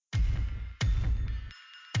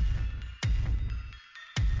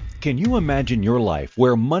Can you imagine your life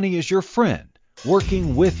where money is your friend,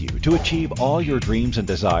 working with you to achieve all your dreams and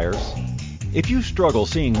desires? If you struggle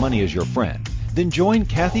seeing money as your friend, then join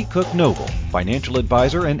Kathy Cook Noble, financial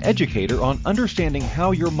advisor and educator on understanding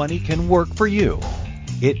how your money can work for you.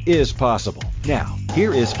 It is possible. Now,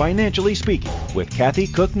 here is Financially Speaking with Kathy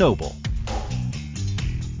Cook Noble.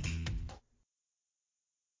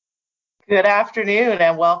 Good afternoon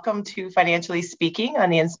and welcome to Financially Speaking on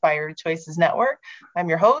the Inspired Choices Network. I'm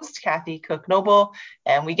your host, Kathy Cook Noble,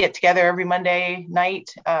 and we get together every Monday night,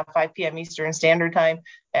 5 p.m. Eastern Standard Time,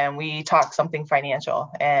 and we talk something financial.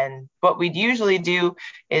 And what we usually do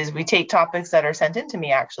is we take topics that are sent in to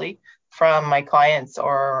me actually from my clients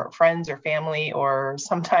or friends or family, or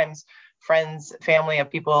sometimes friends, family of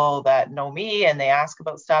people that know me, and they ask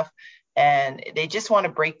about stuff and they just want a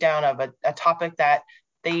breakdown of a topic that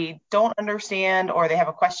they don't understand, or they have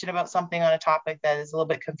a question about something on a topic that is a little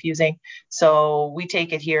bit confusing. So we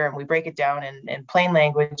take it here and we break it down in plain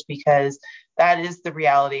language, because that is the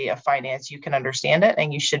reality of finance. You can understand it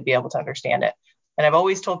and you should be able to understand it. And I've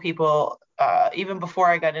always told people, even before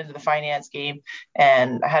I got into the finance game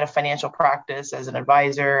and I had a financial practice as an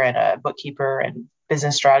advisor and a bookkeeper and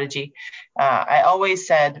business strategy, I always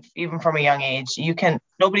said, even from a young age,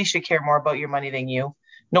 nobody should care more about your money than you.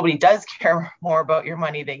 Nobody does care more about your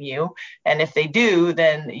money than you. And if they do,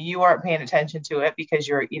 then you aren't paying attention to it because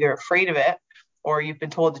you're either afraid of it or you've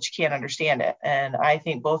been told that you can't understand it. And I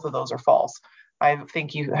think both of those are false. I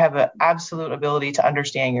think you have an absolute ability to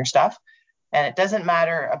understand your stuff, and it doesn't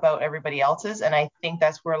matter about everybody else's. And I think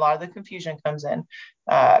that's where a lot of the confusion comes in.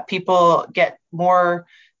 People get more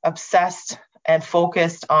obsessed and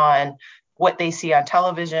focused on what they see on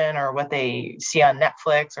television or what they see on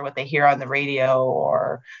Netflix or what they hear on the radio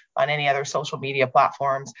or on any other social media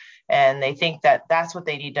platforms. And they think that that's what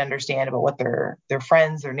they need to understand about what their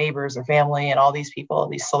friends, their neighbors, their family, and all these people,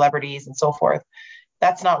 these celebrities and so forth.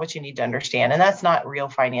 That's not what you need to understand. And that's not real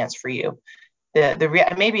finance for you.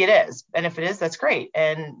 Maybe it is. And if it is, that's great.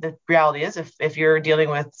 And the reality is, if you're dealing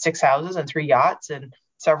with 6 houses and 3 yachts and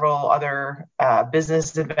several other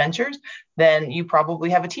business adventures, then you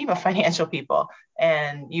probably have a team of financial people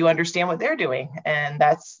and you understand what they're doing. And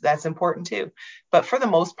that's important too. But for the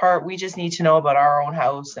most part, we just need to know about our own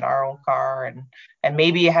house and our own car. And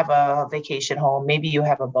maybe you have a vacation home. Maybe you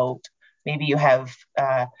have a boat. Maybe you have,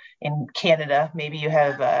 in Canada, maybe you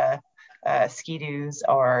have ski-doos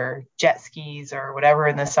or jet skis or whatever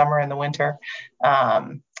in the summer and the winter.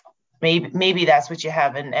 Maybe that's what you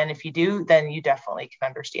have. And if you do, then you definitely can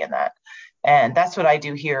understand that. And that's what I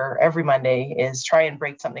do here every Monday, is try and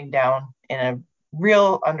break something down in a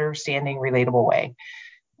real understanding, relatable way.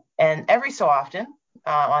 And every so often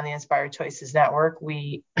on the Inspired Choices Network,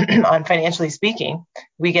 we, on Financially Speaking,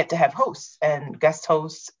 we get to have hosts and guest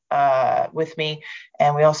hosts with me.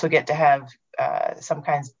 And we also get to have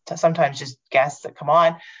sometimes just guests that come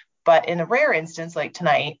on. But in a rare instance, like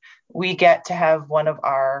tonight, we get to have one of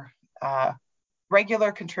our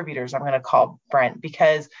regular contributors. I'm going to call Brent,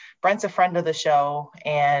 because Brent's a friend of the show,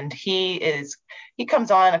 and he comes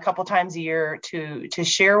on a couple times a year to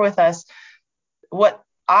share with us what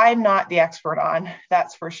I'm not the expert on,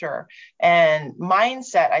 that's for sure. And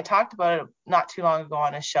mindset, I talked about it not too long ago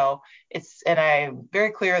on a show. And I'm very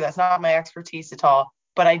clear that's not my expertise at all,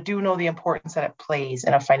 but I do know the importance that it plays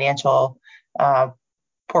in a financial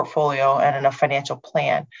portfolio and in a financial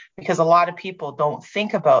plan, because a lot of people don't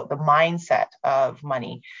think about the mindset of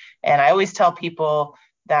money. And I always tell people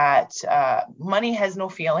that money has no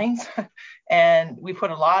feelings, and we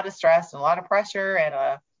put a lot of stress and a lot of pressure and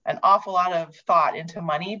an awful lot of thought into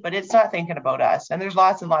money, but it's not thinking about us. And there's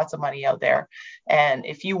lots and lots of money out there. And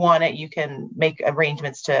if you want it, you can make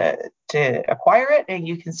arrangements to acquire it, and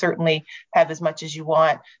you can certainly have as much as you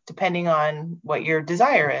want, depending on what your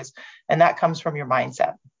desire is. And that comes from your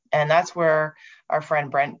mindset. And that's where our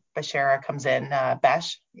friend Brent Bashara comes in,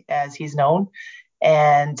 Besh, as he's known.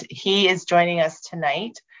 And he is joining us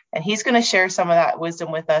tonight. And he's going to share some of that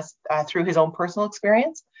wisdom with us through his own personal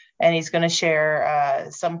experience. And he's going to share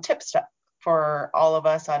some tips for all of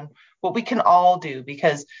us on what we can all do.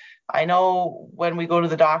 Because I know when we go to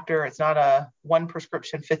the doctor, it's not a one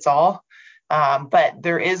prescription fits all. But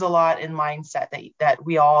there is a lot in mindset that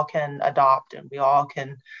we all can adopt, and we all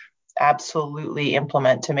can absolutely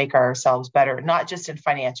implement to make ourselves better, not just in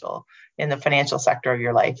the financial sector of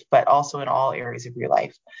your life, but also in all areas of your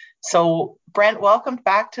life. So Brent, welcome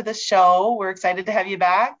back to the show. We're excited to have you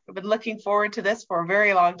back. I've been looking forward to this for a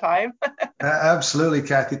very long time. Absolutely,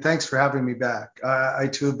 Kathy. Thanks for having me back. I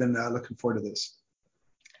too have been looking forward to this.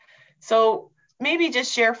 So maybe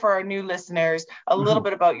just share for our new listeners a little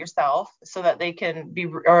bit about yourself, so that they can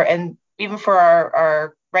be, and even for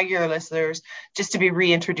our regular listeners, just to be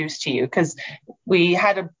reintroduced to you, because we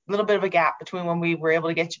had a little bit of a gap between when we were able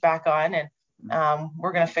to get you back on, and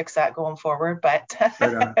we're going to fix that going forward. But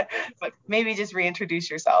but maybe just reintroduce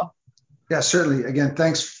yourself. Yeah, certainly. Again,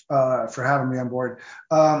 thanks for having me on board.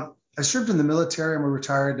 I served in the military. I'm a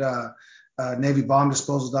retired Navy bomb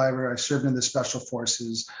disposal diver. I served in the Special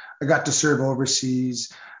Forces. I got to serve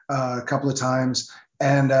overseas a couple of times.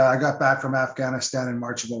 And I got back from Afghanistan in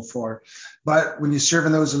March of 2004. But when you serve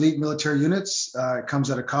in those elite military units, it comes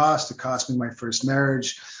at a cost. It cost me my first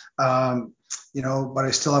marriage, but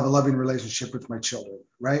I still have a loving relationship with my children,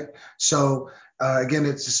 right? So again,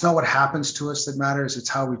 it's not what happens to us that matters. It's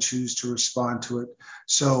how we choose to respond to it.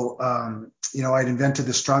 So, I'd invented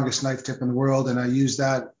the strongest knife tip in the world, and I used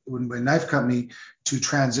that with my knife company to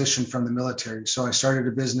transition from the military. So I started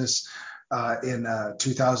a business in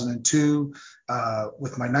 2002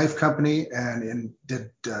 with my knife company, and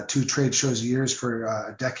did 2 trade shows a year for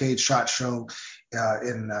a decade, SHOT Show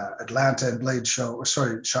in Atlanta and SHOT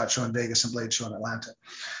Show in Vegas and Blade Show in Atlanta.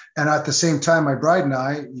 And at the same time, my bride and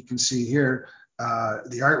I, you can see here,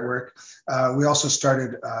 the artwork, we also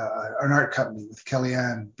started an art company with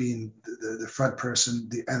Kellyanne being the front person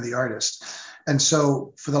and the artist. And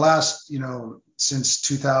so for the last, since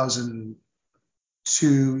 2002,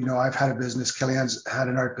 I've had a business. Kellyanne's had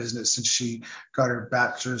an art business since she got her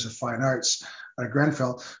bachelor's of fine arts at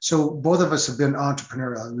Grenfell. So both of us have been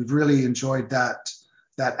entrepreneurial. We've really enjoyed that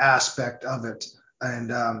aspect of it.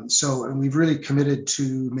 And we've really committed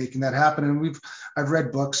to making that happen. And I've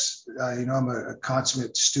read books. I'm a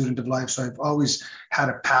consummate student of life, so I've always had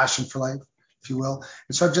a passion for life, if you will.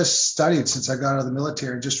 And so I've just studied since I got out of the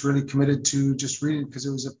military, just really committed to just reading, because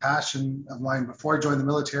it was a passion of mine before I joined the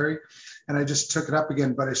military. And I just took it up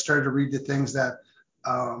again, but I started to read the things that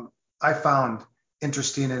I found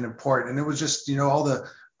interesting and important. And it was just, all the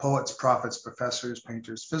poets, prophets, professors,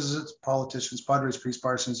 painters, physicists, politicians, padres, priests,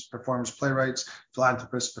 parsons, performers, playwrights,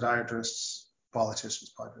 philanthropists, podiatrists,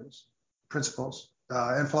 politicians, padres, principals,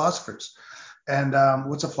 and philosophers. And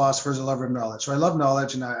what's a philosopher? Is a lover of knowledge. So I love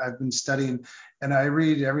knowledge, and I've been studying, and I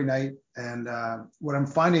read every night. And what I'm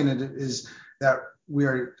finding is that we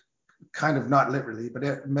are kind of, not literally,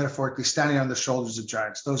 but metaphorically, standing on the shoulders of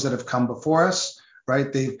giants, those that have come before us, right?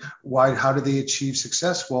 How did they achieve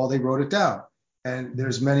success? Well, they wrote it down. And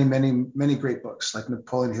there's many, many, many great books like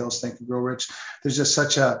Napoleon Hill's Think and Grow Rich. There's just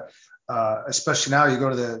such especially now you go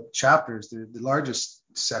to the chapters, the largest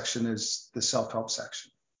section is the self-help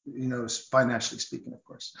section, financially speaking, of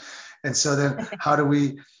course. And so then how do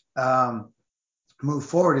we move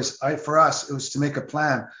forward for us, it was to make a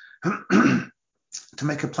plan, to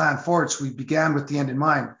make a plan forward. So we began with the end in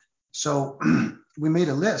mind. So we made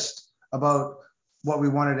a list about what we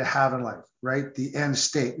wanted to have in life, right? The end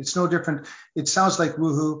state. It's no different. It sounds like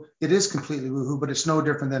woohoo. It is completely woohoo, but it's no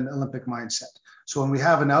different than Olympic mindset. So when we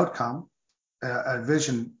have an outcome, a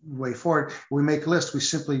vision way forward, we make a list. We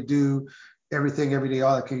simply do everything every day,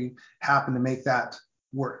 all that can happen to make that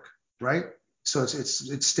work, right? So it's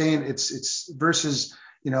versus,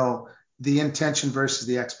 the intention versus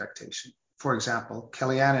the expectation. For example,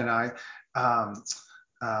 Kellyanne and I,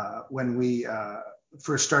 when we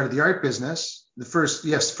first started the art business, the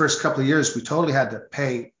first couple of years, we totally had to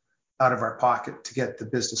pay out of our pocket to get the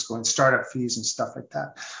business going, startup fees and stuff like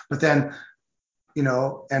that. But then,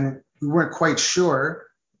 and we weren't quite sure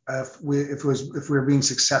if we were being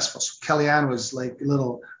successful. So Kellyanne was like a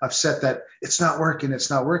little upset that it's not working.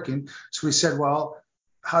 So we said, well,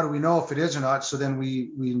 how do we know if it is or not? So then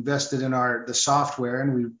we invested in the software,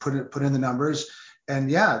 and we put in the numbers. And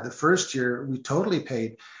yeah, the first year we totally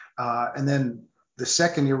paid. And then the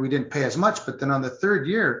second year we didn't pay as much, but then on the third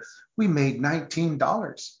year we made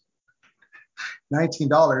 $19.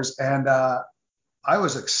 And I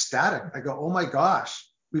was ecstatic. I go, oh my gosh,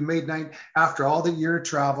 we made after all the year of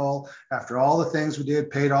travel, after all the things we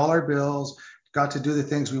did, paid all our bills, got to do the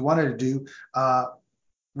things we wanted to do.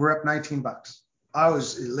 We're up $19. I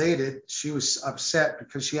was elated. She was upset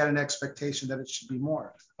because she had an expectation that it should be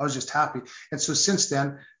more. I was just happy. And so since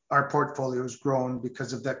then, our portfolio has grown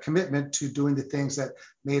because of that commitment to doing the things that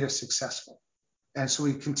made us successful. And so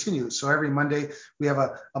we continue. So every Monday, we have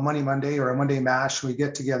a Money Monday or a Monday Mash. We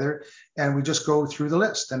get together and we just go through the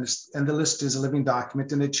list. And the list is a living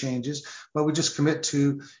document, and it changes. But we just commit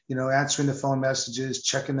to, answering the phone messages,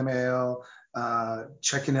 checking the mail,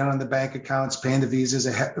 checking in on the bank accounts, paying the visas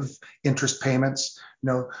ahead of interest payments,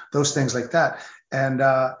 those things like that. And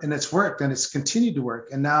it's worked, and it's continued to work.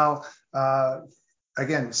 And now,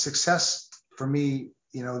 again, success for me,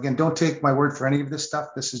 again, don't take my word for any of this stuff.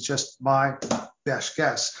 This is just my best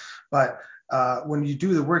guess. But when you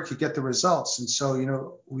do the work, you get the results. And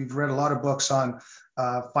so, we've read a lot of books on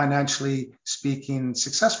financially speaking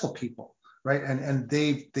successful people, right? And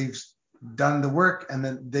they've done the work, and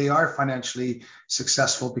then they are financially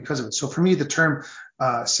successful because of it. So for me, the term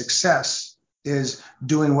success is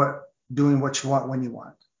doing what you want when you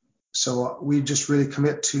want. So we just really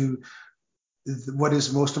commit to what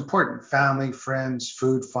is most important: family, friends,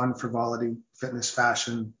 food, fun, frivolity, fitness,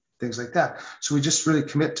 fashion, things like that. So we just really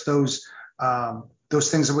commit to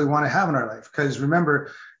those things that we want to have in our life. Because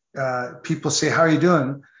remember, people say, "How are you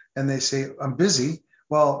doing?" And they say, "I'm busy."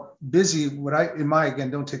 Well, busy,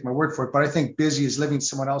 again, don't take my word for it, but I think busy is living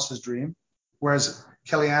someone else's dream. Whereas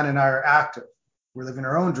Kellyanne and I are active. We're living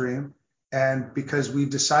our own dream. And because we've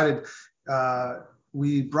decided,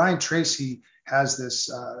 Brian Tracy has this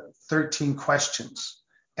 13 questions.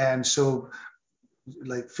 And so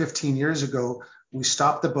like 15 years ago, we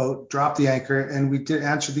stopped the boat, dropped the anchor, and we did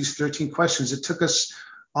answer these 13 questions. It took us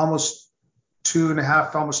almost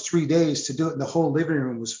 2.5, almost 3 days to do it. And the whole living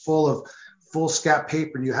room was full of foolscap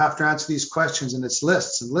paper, and you have to answer these questions, and it's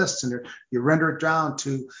lists and lists, and you render it down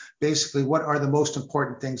to basically what are the most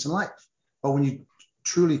important things in life. But when you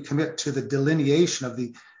truly commit to the delineation of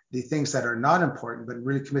the things that are not important, but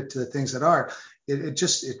really commit to the things that are,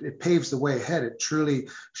 it paves the way ahead. It truly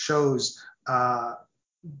shows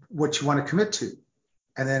what you want to commit to.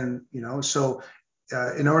 And then, so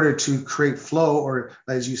in order to create flow, or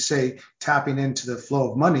as you say, tapping into the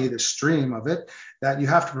flow of money, the stream of it, that you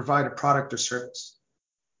have to provide a product or service,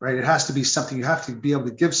 right? It has to be something. You have to be able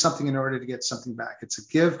to give something in order to get something back. It's a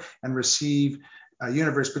give and receive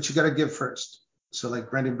universe, but you got to give first. So like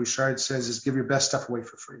Brendon Burchard says, is give your best stuff away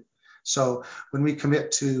for free. So when we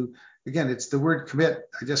commit to, again, it's the word commit.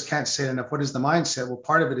 I just can't say it enough. What is the mindset? Well,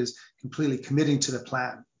 part of it is completely committing to the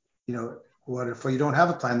plan. What if you don't have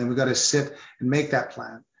a plan? Then we got to sit and make that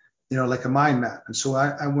plan, like a mind map. And so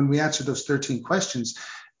when we answered those 13 questions,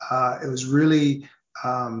 it was really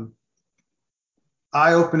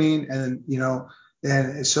eye-opening.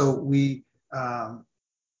 And so we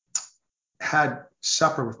had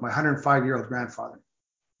supper with my 105-year-old grandfather.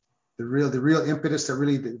 The real impetus,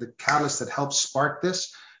 the catalyst that helped spark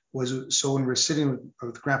this was, so when we were sitting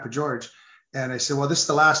with Grandpa George, and I said, well, this is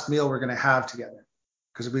the last meal we're going to have together,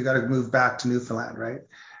 because we got to move back to Newfoundland, right?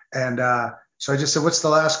 And so I just said, what's the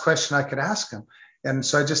last question I could ask him? And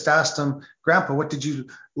so I just asked him, Grandpa, what did you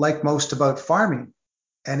like most about farming?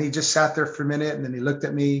 And he just sat there for a minute, and then he looked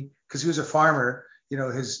at me, because he was a farmer.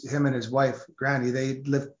 Him and his wife, Granny, they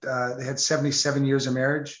had 77 years of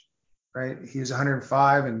marriage, right? He was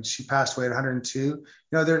 105 and she passed away at 102.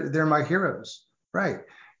 They're my heroes, right?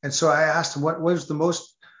 And so I asked him, what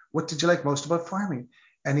did you like most about farming?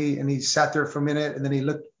 And he sat there for a minute, and then he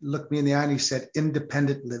looked me in the eye and he said,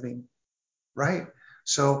 independent living, right?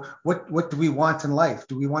 So what do we want in life?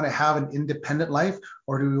 Do we want to have an independent life,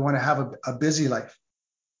 or do we want to have a busy life,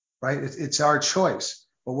 right? It's our choice,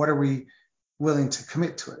 but what are we willing to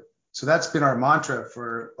commit to it? So that's been our mantra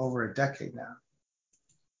for over a decade now,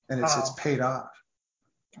 and it's paid off.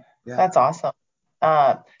 Yeah, that's awesome.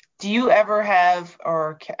 Do you ever have,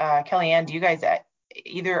 or Kellyanne, do you guys,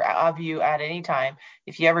 either of you at any time,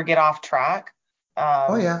 if you ever get off track?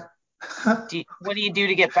 Oh yeah. What do you do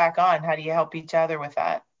to get back on? How do you help each other with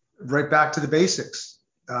that? Right back to the basics.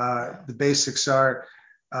 The basics are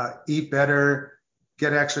eat better,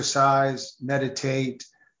 get exercise, meditate,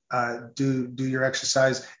 do your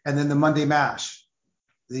exercise, and then the Monday mash,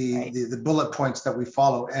 the bullet points that we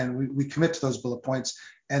follow, and we commit to those bullet points,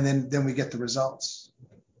 and then we get the results,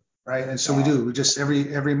 right? And so we do. We just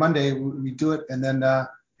every Monday we do it, and then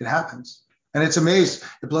it happens, and it's amazing.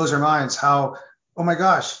 It blows our minds how, oh my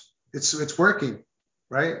gosh, it's working,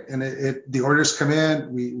 right? And the orders come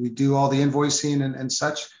in, we do all the invoicing and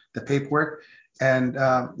such, the paperwork, and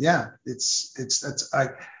an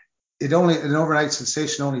overnight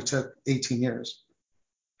sensation only took 18 years.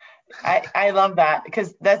 I love that,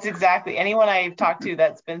 because that's exactly, anyone I've talked to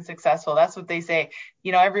that's been successful, that's what they say.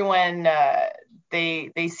 Everyone,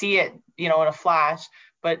 they see it, in a flash,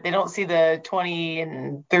 but they don't see the 20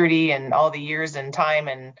 and 30 and all the years and time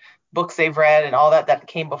and books they've read and all that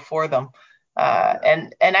came before them.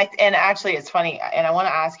 And actually it's funny, and I want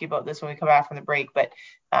to ask you about this when we come back from the break, but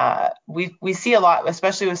we see a lot,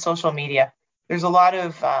 especially with social media. There's a lot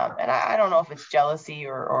of, and I don't know if it's jealousy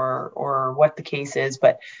or what the case is,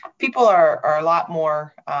 but people are a lot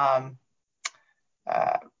more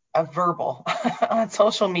verbal on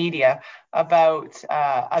social media about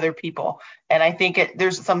other people, and I think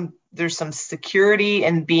there's some security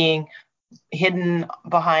in being hidden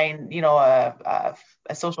behind, a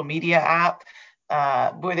social media app.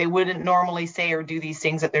 where they wouldn't normally say or do these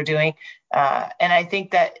things that they're doing. And I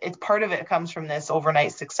think that it's part of it comes from this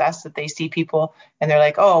overnight success that they see people and they're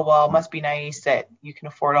like, oh, well, it must be nice that you can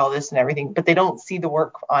afford all this and everything, but they don't see the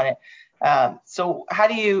work on it. So how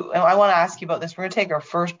do you, I want to ask you about this. We're going to take our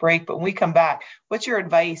first break, but when we come back, what's your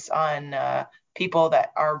advice on people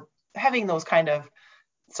that are having those kind of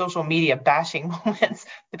social media bashing moments,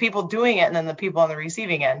 the people doing it and then the people on the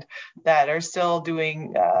receiving end that are still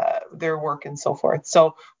doing their work and so forth.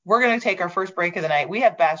 So we're going to take our first break of the night. We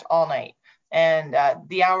have bash all night and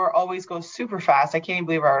the hour always goes super fast. I can't even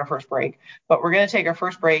believe we're at our first break, but we're going to take our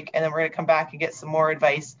first break and then we're going to come back and get some more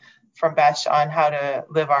advice from Besh on how to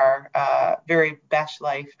live our very Besh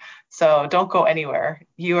life. So don't go anywhere.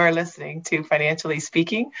 You are listening to Financially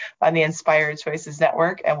Speaking on the Inspired Choices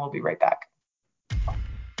Network, and we'll be right back.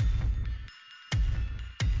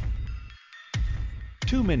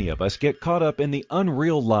 Too many of us get caught up in the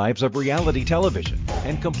unreal lives of reality television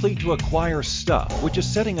and complete to acquire stuff, which is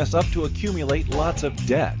setting us up to accumulate lots of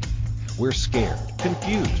debt. We're scared,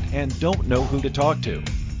 confused, and don't know who to talk to.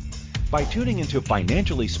 By tuning into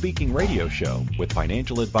Financially Speaking radio show with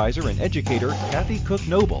financial advisor and educator Kathy Cook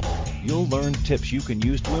Noble, you'll learn tips you can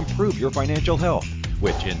use to improve your financial health,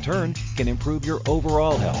 which in turn can improve your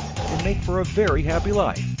overall health and make for a very happy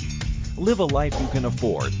life. Live a life you can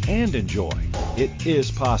afford and enjoy. It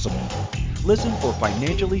is possible. Listen for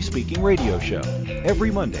Financially Speaking radio show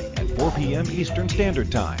every Monday at 4 p.m. Eastern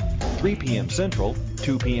Standard Time, 3 p.m. Central,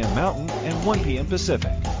 2 p.m. Mountain, and 1 p.m.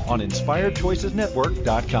 Pacific on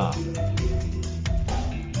InspiredChoicesNetwork.com.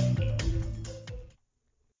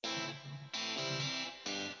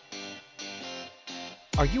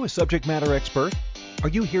 Are you a subject matter expert? Are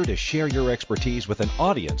you here to share your expertise with an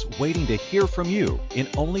audience waiting to hear from you in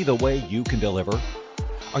only the way you can deliver?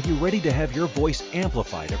 Are you ready to have your voice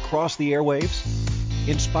amplified across the airwaves?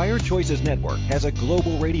 Inspired Choices Network has a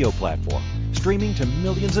global radio platform streaming to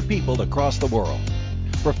millions of people across the world.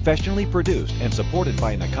 Professionally produced and supported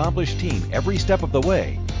by an accomplished team every step of the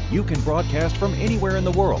way, you can broadcast from anywhere in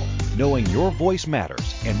the world, knowing your voice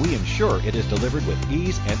matters, and we ensure it is delivered with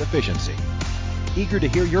ease and efficiency. Eager to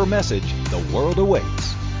hear your message, the world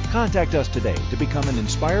awaits. Contact us today to become an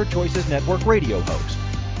Inspired Choices Network radio host.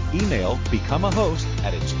 Email become a host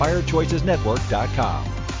at InspiredChoicesNetwork.com.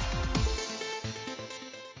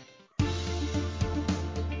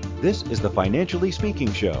 This is the Financially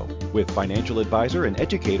Speaking Show with financial advisor and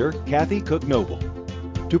educator Kathy Cook Noble.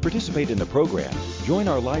 To participate in the program, join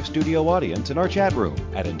our live studio audience in our chat room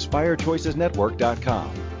at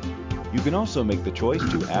InspiredChoicesNetwork.com. You can also make the choice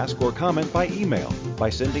to ask or comment by email by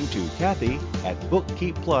sending to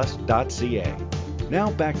Kathy@bookkeepplus.ca.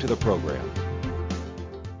 Now back to the program.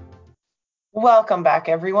 Welcome back,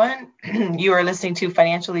 everyone. You are listening to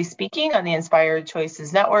Financially Speaking on the Inspired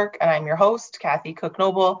Choices Network, and I'm your host, Kathy Cook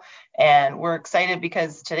Noble. And we're excited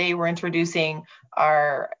because today we're introducing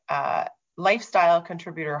our lifestyle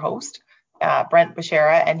contributor host, Brent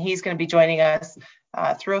Bashara, and he's going to be joining us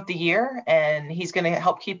throughout the year, and he's going to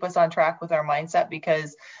help keep us on track with our mindset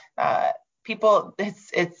because people,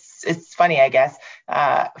 it's funny, I guess,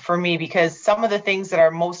 for me, because some of the things that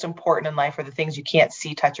are most important in life are the things you can't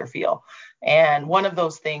see, touch, or feel. And one of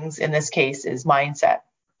those things in this case is mindset.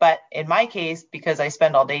 But in my case, because I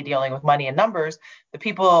spend all day dealing with money and numbers, the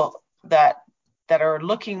people that are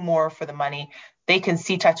looking more for the money, they can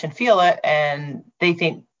see, touch, and feel it. And they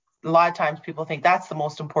think, a lot of times people think that's the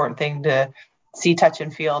most important thing to see, touch,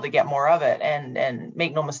 and feel to get more of it. And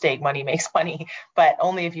make no mistake, money makes money, but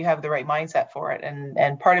only if you have the right mindset for it.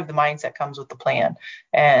 And part of the mindset comes with the plan.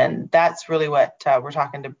 And that's really what we're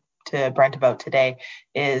talking to Brent about today,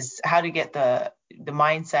 is how to get the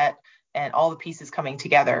mindset and all the pieces coming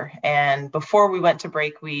together. And before we went to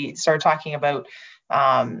break, we started talking about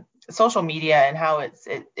social media and how it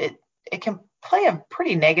can play a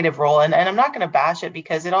pretty negative role. And I'm not going to bash it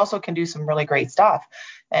because it also can do some really great stuff.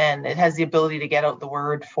 And it has the ability to get out the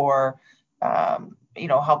word for,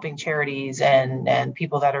 helping charities and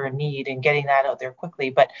people that are in need and getting that out there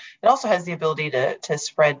quickly. But it also has the ability to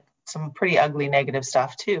spread some pretty ugly negative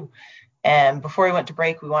stuff too. And before we went to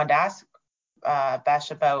break, we wanted to ask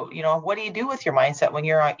Bash about, what do you do with your mindset when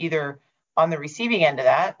you're either on the receiving end of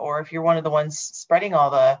that, or if you're one of the ones spreading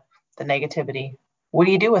all the negativity? What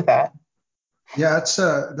do you do with that? Yeah, that's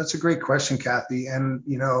a great question, Kathy. And,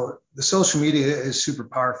 the social media is super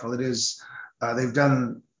powerful. It is, they've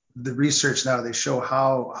done the research now. They show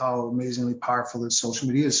how amazingly powerful this social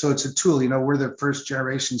media is. So it's a tool, we're the first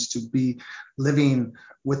generations to be living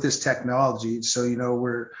with this technology. So,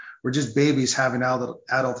 we're just babies having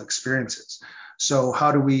adult experiences. So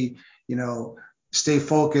how do we, stay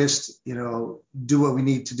focused, do what we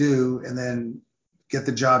need to do, and then get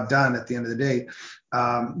the job done at the end of the day.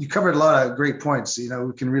 You covered a lot of great points.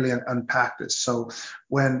 We can really unpack this. So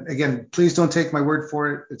again, please don't take my word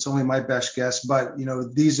for it. It's only my best guess, but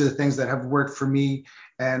these are the things that have worked for me.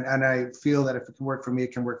 And I feel that if it can work for me,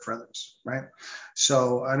 it can work for others, right?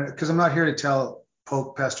 So, because I'm not here to tell,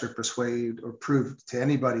 poke, pester, persuade, or prove to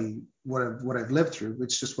anybody what I've lived through.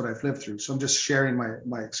 It's just what I've lived through. So I'm just sharing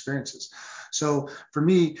my experiences. So for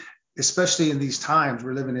me, especially in these times,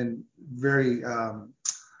 we're living in very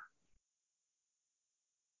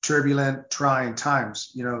turbulent, trying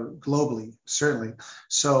times, globally, certainly.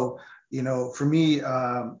 So, for me,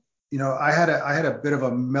 I had a bit of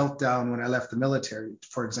a meltdown when I left the military,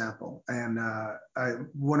 for example. And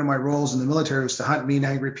one of my roles in the military was to hunt mean,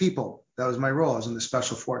 angry people. That was my role. I was in the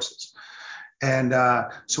special forces. And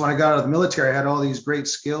so when I got out of the military, I had all these great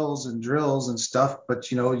skills and drills and stuff,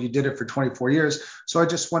 but you did it for 24 years. So I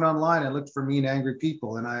just went online and looked for mean, angry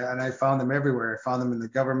people, and I found them everywhere. I found them in the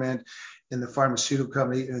government, in the pharmaceutical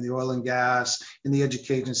company, in the oil and gas, in the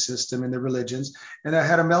education system, in the religions. And I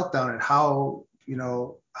had a meltdown at how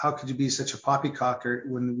could you be such a poppycocker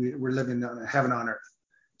when we're living on heaven on earth?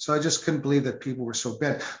 So I just couldn't believe that people were so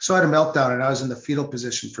bent. So I had a meltdown, and I was in the fetal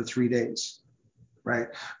position for 3 days. Right.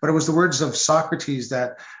 But it was the words of Socrates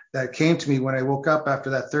that came to me when I woke up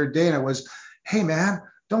after that third day. And it was, hey, man,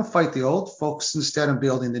 don't fight the old, focus instead on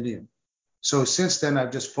building the new. So since then,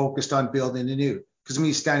 I've just focused on building the new, because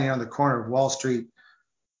me standing on the corner of Wall Street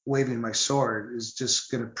waving my sword is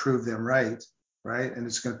just going to prove them right. Right. And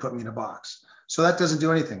it's going to put me in a box. So that doesn't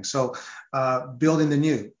do anything. So building the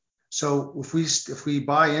new. So if we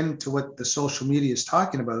buy into what the social media is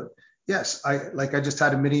talking about, yes, I just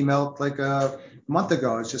had a mini melt like a month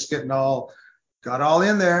ago. It's just got all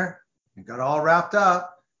in there and got all wrapped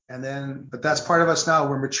up. But that's part of us now.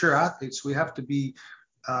 We're mature athletes. We have to be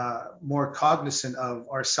more cognizant of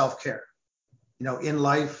our self-care, in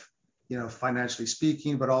life, financially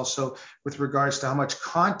speaking, but also with regards to how much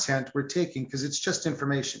content we're taking, because it's just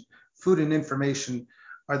information. Food and information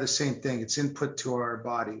are the same thing. It's input to our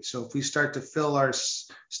body. So if we start to fill our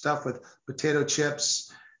stuff with potato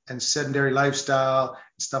chips and sedentary lifestyle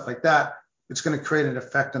and stuff like that, it's going to create an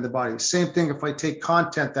effect on the body. Same thing if I take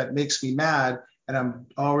content that makes me mad and I'm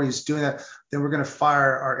always doing that, then we're going to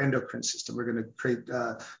fire our endocrine system. We're going to create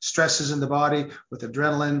stresses in the body with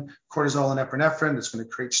adrenaline, cortisol, and epinephrine. It's going to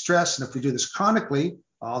create stress. And if we do this chronically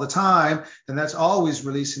all the time, then that's always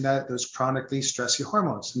releasing those chronically stressy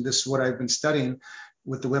hormones. And this is what I've been studying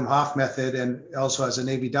with the Wim Hof method, and also as a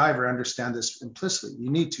Navy diver, understand this implicitly. You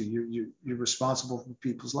need to. You're responsible for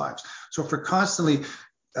people's lives. So if we're constantly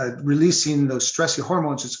releasing those stressy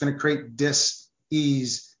hormones, it's going to create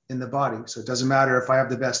dis-ease in the body. So it doesn't matter if I have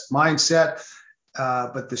the best mindset,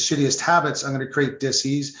 but the shittiest habits, I'm going to create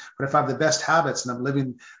dis-ease. But if I have the best habits and I'm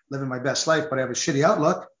living my best life, but I have a shitty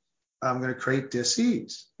outlook, I'm going to create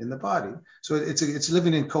dis-ease in the body. So it's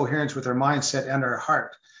living in coherence with our mindset and our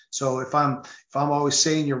heart. So if I'm always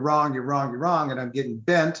saying you're wrong, and I'm getting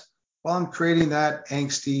bent, well, I'm creating that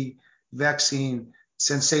angsty, vexing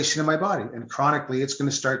sensation in my body. And chronically, it's going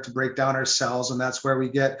to start to break down our cells. And that's where we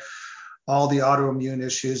get all the autoimmune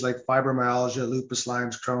issues like fibromyalgia, lupus,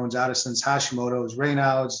 Lyme's, Crohn's, Addison's, Hashimoto's,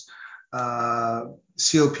 Raynaud's,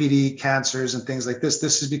 COPD, cancers, and things like this.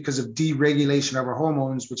 This is because of deregulation of our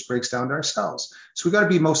hormones, which breaks down our cells. So we got to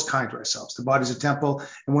be most kind to ourselves. The body's a temple,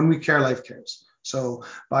 and when we care, life cares. So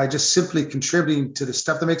by just simply contributing to the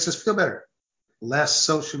stuff that makes us feel better, less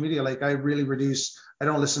social media, like I really reduce, I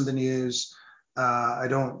don't listen to the news, I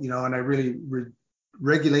don't, and I really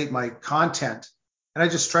regulate my content. And I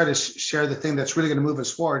just try to share the thing that's really going to move us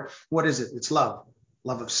forward. What is it? It's love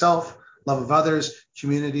of self, love of others,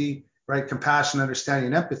 community, right? Compassion, understanding,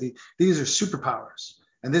 and empathy. These are superpowers.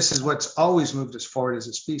 And this is what's always moved us forward as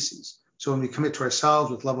a species. So when we commit to ourselves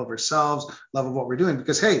with love of ourselves, love of what we're doing,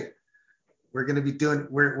 because, hey, we're going to be doing,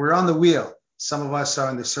 we're on the wheel. Some of us are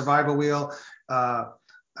on the survival wheel.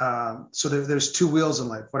 So there's two wheels in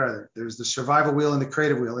life. What are there? There's the survival wheel and the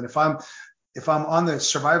creative wheel. And if I'm on the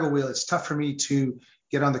survival wheel, it's tough for me to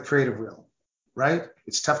get on the creative wheel, right?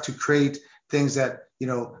 It's tough to create things that,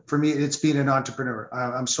 for me, it's being an entrepreneur.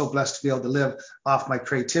 I'm so blessed to be able to live off my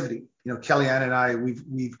creativity. Kellyanne and I,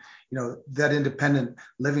 we've that independent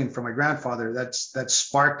living from my grandfather, that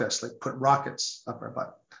sparked us, like put rockets up our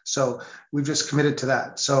butt. So we've just committed to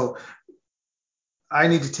that. So I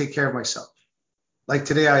need to take care of myself. Like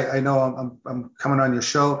today, I know I'm coming on your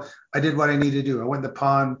show. I did what I needed to do. I went in the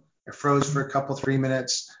pond. I froze for a couple, 3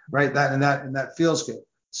 minutes, right? That feels good.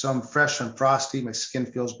 So I'm fresh, I'm frosty. My skin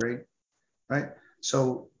feels great, right?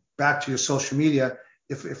 So back to your social media.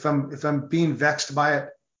 If I'm being vexed by it,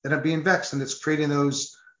 then I'm being vexed, and it's creating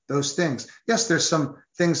those those things. Yes, there's some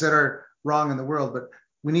things that are wrong in the world, but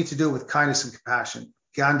we need to do it with kindness and compassion.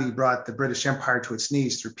 Gandhi brought the British Empire to its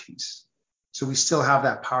knees through peace. So we still have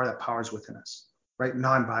that power. That power is within us, right?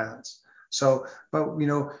 Non-violence. So, but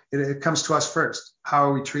it comes to us first. How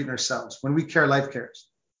are we treating ourselves? When we care, life cares.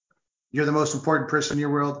 You're the most important person in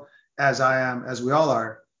your world, as I am, as we all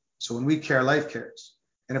are. So when we care, life cares.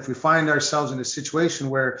 And if we find ourselves in a situation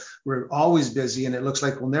where we're always busy and it looks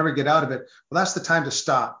like we'll never get out of it, well, that's the time to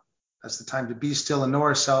stop. That's the time to be still and know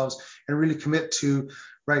ourselves and really commit to,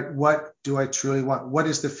 right, what do I truly want? What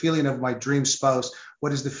is the feeling of my dream spouse?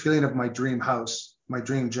 What is the feeling of my dream house, my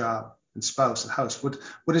dream job and spouse and house?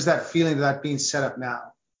 What is that feeling of that being set up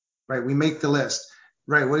now, right? We make the list,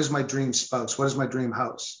 right? What is my dream spouse? What is my dream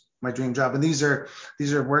house, my dream job? And these are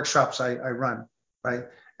workshops I run, right?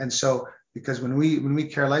 And so, because when we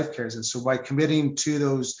care, life cares. And so by committing to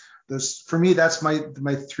those, for me, that's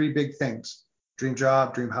my three big things: dream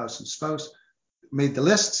job, dream house, and spouse. Made the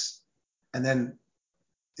lists, and then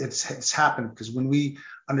it's happened, because when we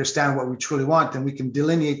understand what we truly want, then we can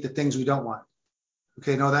delineate the things we don't want.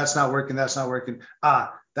 Okay, no, that's not working. That's not working.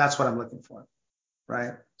 That's what I'm looking for,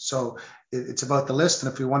 right? So it's about the list,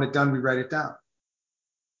 and if we want it done, we write it down.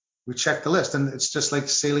 We check the list, and it's just like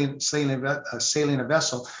sailing a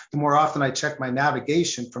vessel. The more often I check my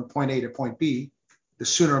navigation from point A to point B, the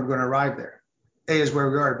sooner I'm going to arrive there. A is where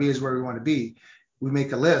we are, B is where we want to be. We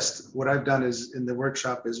make a list. What I've done is in the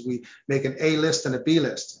workshop is we make an A list and a B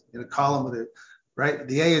list in a column with it, right?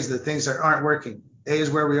 The A is the things that aren't working. A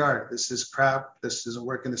is where we are. This is crap. This isn't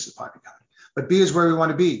working. This is poppycock. But B is where we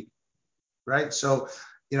want to be, right? So,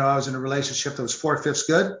 I was in a relationship that was 4/5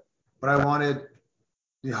 good, but I wanted,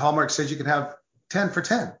 the Hallmark says you can have 10 for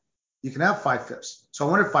 10. You can have 5/5. So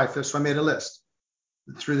I wanted 5/5, so I made a list.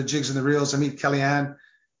 Through the jigs and the reels, I meet Kellyanne,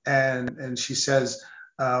 and she says,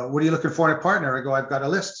 what are you looking for in a partner? I go, I've got a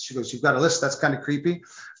list. She goes, you've got a list? That's kind of creepy.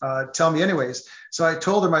 Tell me anyways. So I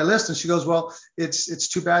told her my list, and she goes, well, it's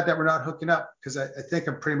too bad that we're not hooking up, because I think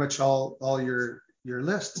I'm pretty much all your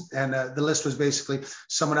list. And the list was basically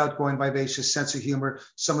someone outgoing, vivacious, sense of humor,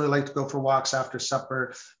 someone who liked to go for walks after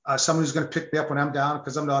supper, someone who's going to pick me up when I'm down,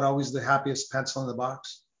 because I'm not always the happiest pencil in the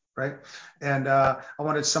box, right? And I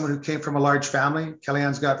wanted someone who came from a large family.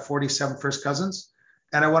 Kellyanne's got 47 first cousins.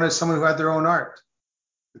 And I wanted someone who had their own art,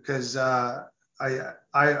 because I'm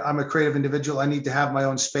a creative individual. I need to have my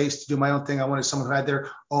own space to do my own thing. I wanted someone who had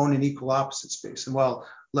their own and equal opposite space. And well,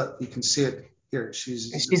 look, you can see it here.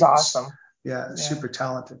 She's awesome. Yeah, super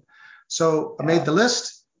talented. So I made the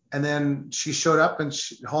list, and then she showed up, and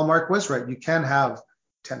Hallmark was right. You can have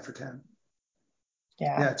 10 for 10.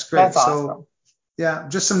 Yeah, it's great. That's awesome. So yeah,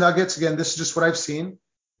 just some nuggets. Again, this is just what I've seen.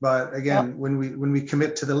 But again, when we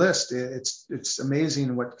commit to the list, it's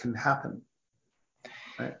amazing what can happen.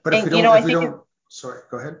 Right? But if we don't, sorry,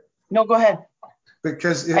 go ahead. No, go ahead.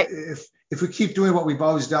 Because if we keep doing what we've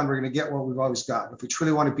always done, we're going to get what we've always got. If we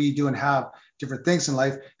truly want to be, do, and have different things in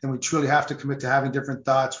life, then we truly have to commit to having different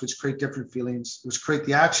thoughts, which create different feelings, which create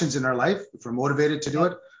the actions in our life, if we're motivated to do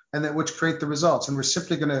it, and then which create the results. And we're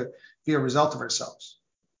simply going to be a result of ourselves.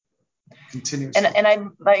 Continuously. And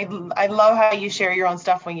I love how you share your own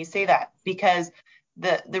stuff when you say that, because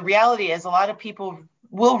the reality is a lot of people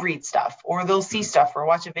will read stuff, or they'll see stuff, or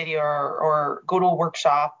watch a video, or go to a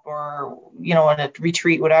workshop, or in a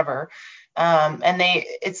retreat, whatever. And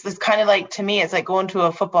it's this kind of like, to me, it's like going to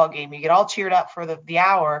a football game. You get all cheered up for the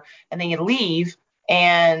hour, and then you leave,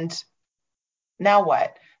 and now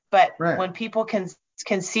what? But when people can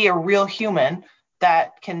see a real human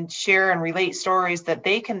that can share and relate stories that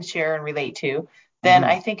they can share and relate to, then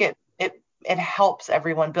I think it helps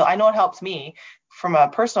everyone build. I know it helps me from a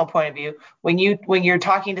personal point of view. When you're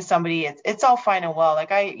talking to somebody, it's all fine and well.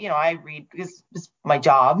 Like I read because it's my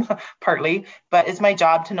job partly, but it's my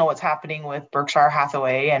job to know what's happening with Berkshire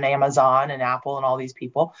Hathaway and Amazon and Apple and all these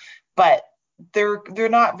people. But they're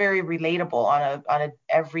not very relatable on a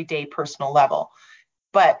everyday personal level.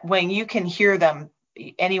 But when you can hear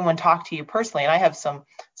anyone talk to you personally, and I have some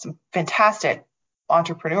fantastic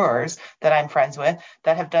entrepreneurs that I'm friends with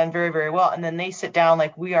that have done very, very well. And then they sit down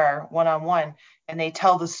like we are one-on-one, and they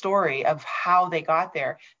tell the story of how they got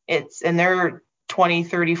there. And they're 20,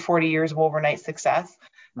 30, 40 years of overnight success.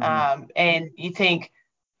 And you think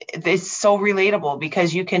it's so relatable,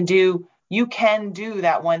 because you can do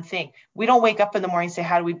that one thing. We don't wake up in the morning and say,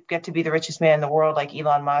 how do we get to be the richest man in the world like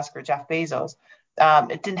Elon Musk or Jeff Bezos?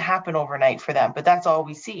 It didn't happen overnight for them, but that's all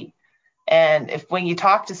we see. And when you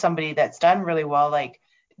talk to somebody that's done really well, like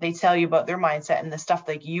they tell you about their mindset and the stuff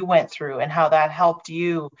that you went through and how that helped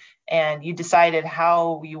you, and you decided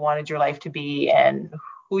how you wanted your life to be and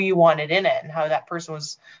who you wanted in it, and how that person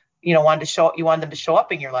was you wanted them to show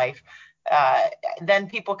up in your life, then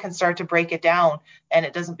people can start to break it down and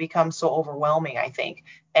it doesn't become so overwhelming, I think.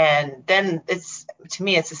 And then to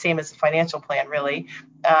me, it's the same as a financial plan, really.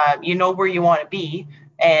 You know where you want to be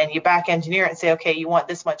and you back engineer it and say, okay, you want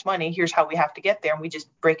this much money. Here's how we have to get there. And we just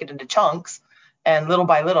break it into chunks. And little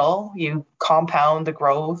by little, you compound the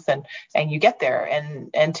growth and you get there.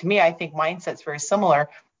 And to me, I think mindset's very similar.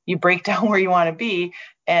 You break down where you want to be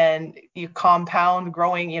and you compound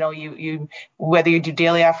growing. You whether you do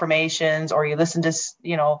daily affirmations or you listen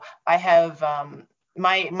to, I have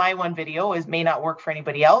my one video may not work for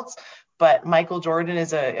anybody else, but Michael Jordan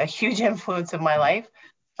is a huge influence in my life.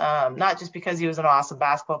 Not just because he was an awesome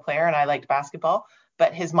basketball player and I liked basketball,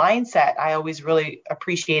 but his mindset I always really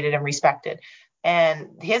appreciated and respected.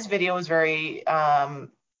 And his video is very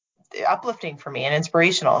uplifting for me and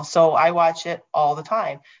inspirational. So I watch it all the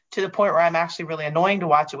time to the point where I'm actually really annoying to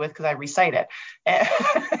watch it with because I recite it.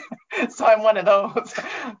 So I'm one of those.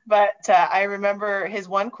 But I remember his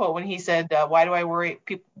one quote when he said, why do I worry?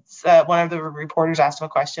 One of the reporters asked him a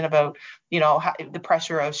question about, the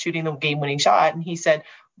pressure of shooting the game-winning shot. And he said,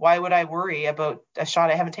 why would I worry about a shot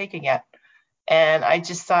I haven't taken yet? And I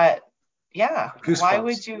just thought, yeah, why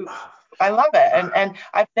would you? I love it. And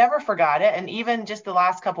I've never forgot it. And even just the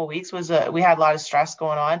last couple of weeks we had a lot of stress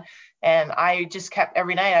going on. And I just kept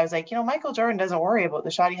every night, I was like, Michael Jordan doesn't worry about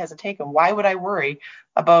the shot he hasn't taken. Why would I worry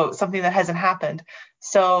about something that hasn't happened?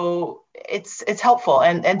 So it's helpful.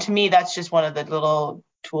 And to me, that's just one of the little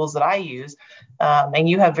tools that I use. And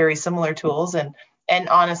you have very similar tools. And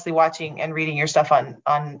honestly, watching and reading your stuff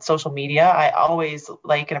on social media, I always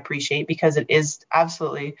like and appreciate because it is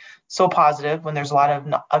absolutely so positive when there's a lot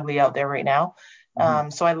of ugly out there right now.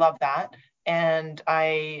 Mm-hmm. So I love that. And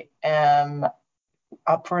I am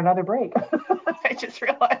up for another break. I just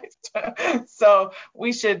realized. So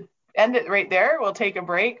we should end it right there. We'll take a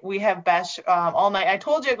break. We have Besh all night. I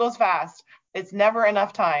told you it goes fast. It's never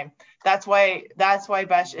enough time. That's why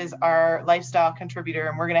Besh is our lifestyle contributor,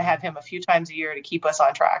 and we're going to have him a few times a year to keep us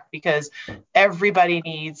on track because everybody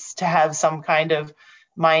needs to have some kind of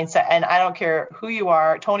mindset. And I don't care who you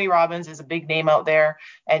are. Tony Robbins is a big name out there,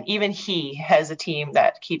 and even he has a team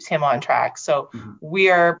that keeps him on track. So we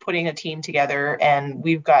are putting a team together, and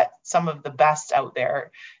we've got some of the best out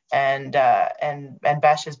there. And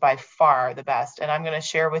Besh is by far the best. And I'm going to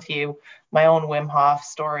share with you my own Wim Hof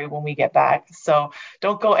story when we get back. So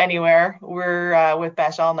don't go anywhere. We're with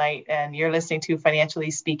Besh all night, and you're listening to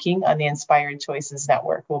Financially Speaking on the Inspired Choices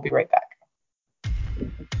Network. We'll be right back.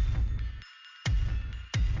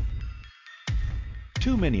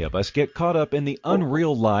 Too many of us get caught up in the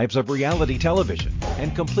unreal lives of reality television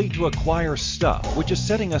and complete to acquire stuff, which is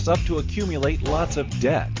setting us up to accumulate lots of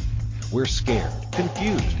debt. We're scared,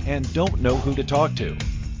 confused, and don't know who to talk to.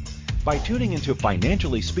 By tuning into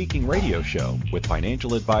Financially Speaking radio show with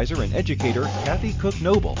financial advisor and educator Kathy Cook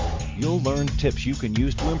Noble, you'll learn tips you can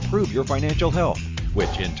use to improve your financial health,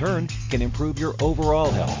 which in turn can improve your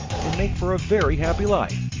overall health and make for a very happy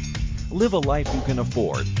life. Live a life you can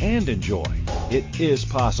afford and enjoy. It is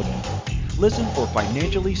possible. Listen for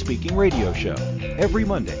Financially Speaking radio show every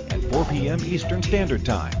Monday at 4 p.m. Eastern Standard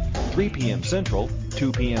Time, 3 p.m. Central,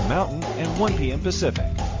 2 p.m. Mountain, and 1 p.m. Pacific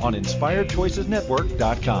on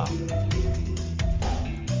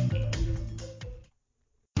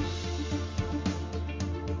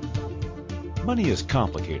InspiredChoicesNetwork.com. Money is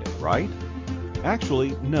complicated, right?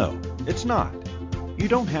 Actually, no, it's not. You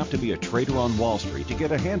don't have to be a trader on Wall Street to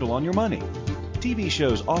get a handle on your money. TV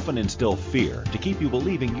shows often instill fear to keep you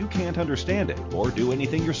believing you can't understand it or do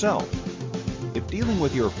anything yourself. If dealing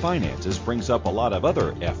with your finances brings up a lot of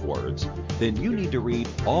other F words, then you need to read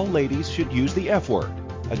All Ladies Should Use the F Word,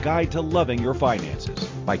 A Guide to Loving Your Finances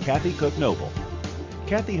by Kathy Cook Noble.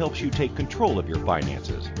 Kathy helps you take control of your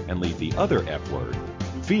finances and leave the other F word,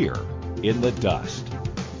 fear, in the dust.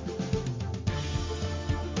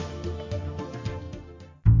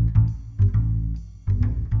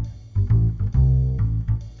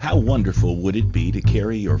 How wonderful would it be to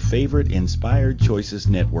carry your favorite Inspired Choices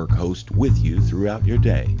Network host with you throughout your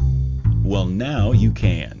day? Well, now you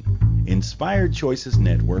can. Inspired Choices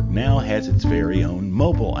Network now has its very own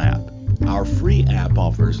mobile app. Our free app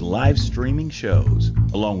offers live streaming shows,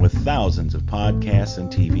 along with thousands of podcasts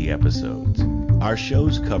and TV episodes. Our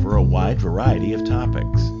shows cover a wide variety of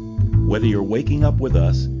topics. Whether you're waking up with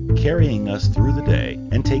us, carrying us through the day,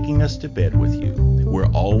 and taking us to bed with you,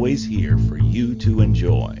 we're always here for you to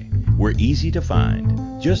enjoy. We're easy to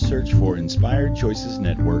find. Just search for Inspired Choices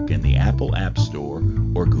Network in the Apple App Store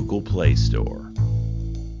or Google Play Store.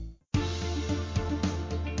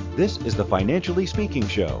 This is the Financially Speaking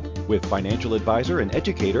Show with financial advisor and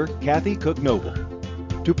educator Kathy Cook Noble.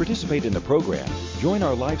 To participate in the program, join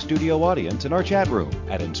our live studio audience in our chat room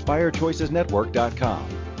at inspiredchoicesnetwork.com.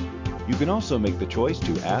 You can also make the choice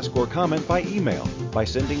to ask or comment by email by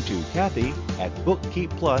sending to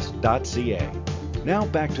Kathy@bookkeepplus.ca. Now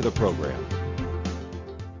back to the program.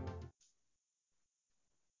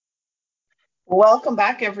 Welcome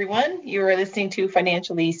back, everyone. You are listening to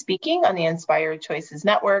Financially Speaking on the Inspired Choices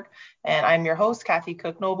Network, and I'm your host, Kathy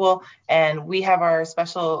Cook Noble, and we have our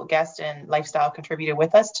special guest and lifestyle contributor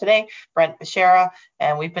with us today, Brent Beshara,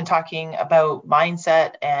 and we've been talking about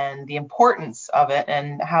mindset and the importance of it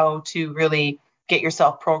and how to really get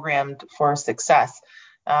yourself programmed for success.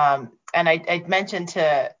 And I mentioned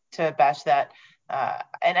to Besh that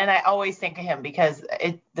and I always think of him because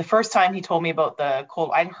the first time he told me about the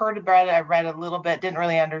cold, I'd heard about it, I read a little bit, didn't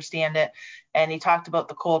really understand it. And he talked about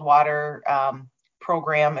the cold water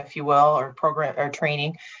program, if you will, or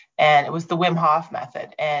training. And it was the Wim Hof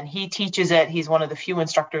method. And he teaches it. He's one of the few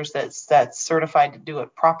instructors that's certified to do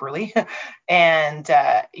it properly. And,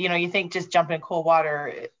 you think just jumping in cold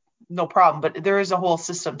water, no problem, but there is a whole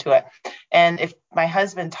system to it. And if my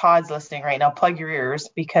husband Todd's listening right now, plug your ears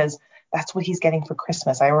because that's what he's getting for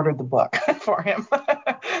Christmas. I ordered the book for him.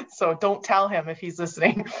 So don't tell him if he's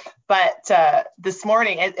listening. But this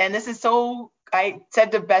morning, and this is so, I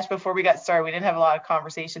said to Besh before we got started, we didn't have a lot of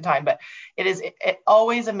conversation time, but it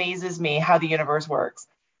always amazes me how the universe works.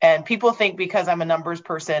 And people think because I'm a numbers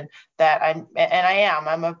person that I'm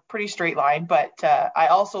a pretty straight line, but I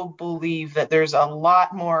also believe that there's a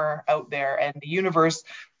lot more out there, and the universe,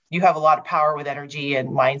 you have a lot of power with energy and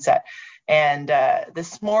mindset. And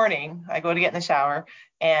this morning I go to get in the shower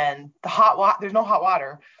and there's no hot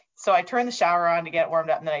water. So I turn the shower on to get it warmed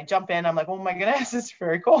up, and then I jump in. I'm like, oh my goodness, it's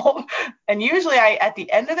very cold. And usually at the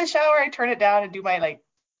end of the shower, I turn it down and do my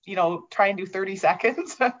try and do 30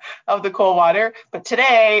 seconds of the cold water. But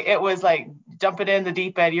today it was like jumping in the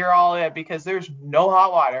deep end, you're all in because there's no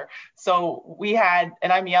hot water. So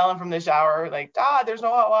and I'm yelling from the shower, like, there's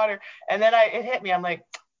no hot water. And then it hit me. I'm like,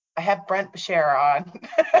 I have Brent Beshara on.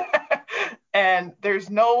 And there's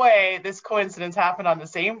no way this coincidence happened on the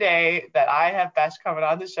same day that I have Besh coming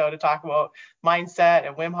on the show to talk about mindset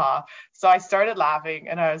and Wim Hof. So I started laughing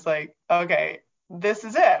and I was like, okay, this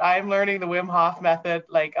is it. I'm learning the Wim Hof method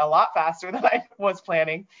like a lot faster than I was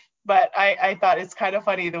planning. But I thought it's kind of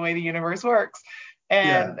funny the way the universe works.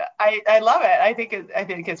 And yeah. I love it. I think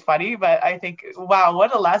it's funny, but I think, wow,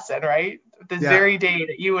 what a lesson, right? This very day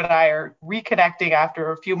that you and I are reconnecting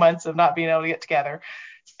after a few months of not being able to get together.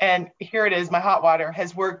 And here it is. My hot water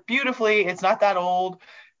has worked beautifully. It's not that old.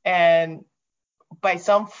 And by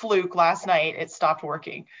some fluke last night, it stopped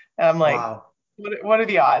working. And I'm like, wow. What are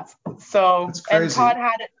the odds? So, and Todd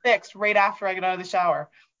had it fixed right after I got out of the shower.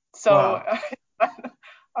 So, wow.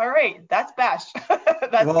 All right, that's Besh.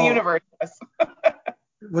 That's the universe.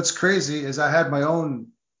 What's crazy is I had my own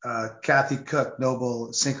Kathy Cook Noble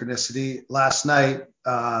synchronicity last night.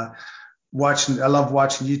 I love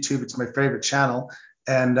watching YouTube. It's my favorite channel.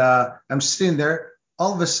 And I'm sitting there.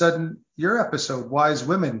 All of a sudden, your episode, Wise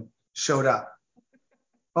Women, showed up.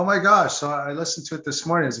 Oh my gosh! So I listened to it this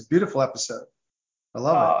morning. It's a beautiful episode. I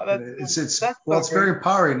love it. It's very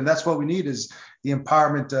empowering, and that's what we need is the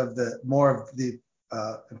empowerment of the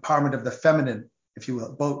empowerment of the feminine, if you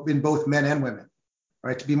will, in both men and women,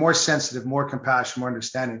 right? To be more sensitive, more compassion, more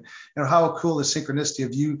understanding. How cool is synchronicity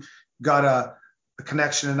of you got a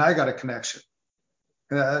connection and I got a connection.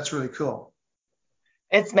 That's really cool.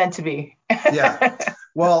 It's meant to be. Yeah.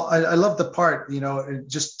 Well, I love the part,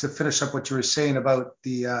 just to finish up what you were saying about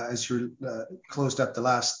as you closed up the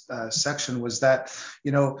last section was that,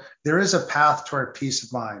 there is a path to our peace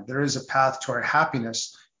of mind. There is a path to our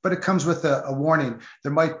happiness, but it comes with a warning.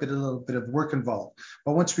 There might be a little bit of work involved.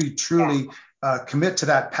 But once we truly commit to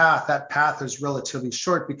that path is relatively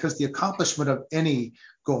short because the accomplishment of any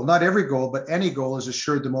goal, not every goal, but any goal is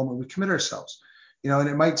assured the moment we commit ourselves. And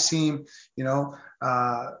it might seem, we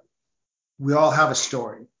all have a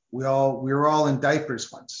story. We were all in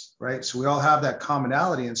diapers once, right? So we all have that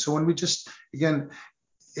commonality. And so when we it's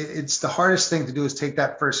the hardest thing to do is take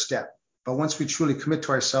that first step. But once we truly commit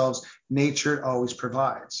to ourselves, nature always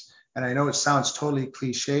provides. And I know it sounds totally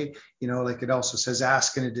cliche, like it also says,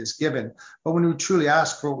 ask and it is given. But when we truly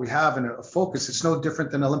ask for what we have and a focus, it's no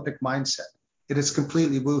different than Olympic mindset. It is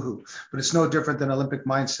completely woohoo, but it's no different than Olympic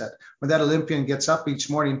mindset. When that Olympian gets up each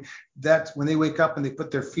morning, when they wake up and they put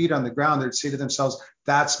their feet on the ground, they'd say to themselves,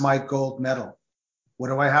 that's my gold medal. What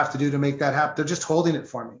do I have to do to make that happen? They're just holding it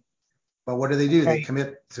for me. But what do? Right. They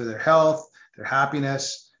commit to their health, their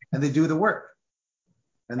happiness, and they do the work.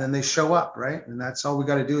 And then they show up, right? And that's all we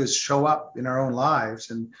got to do is show up in our own lives.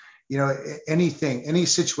 And, anything, any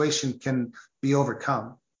situation can be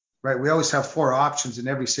overcome, right? We always have 4 options in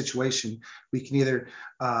every situation. We can either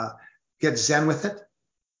get Zen with it,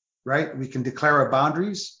 right? We can declare our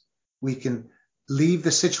boundaries, we can leave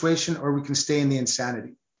the situation, or we can stay in the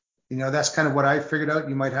insanity. That's kind of what I figured out.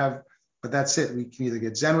 You might have, but that's it. We can either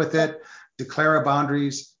get Zen with it, declare our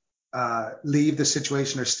boundaries, leave the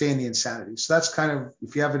situation, or stay in the insanity. So that's kind of,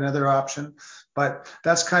 if you have another option, but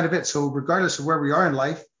that's kind of it. So regardless of where we are in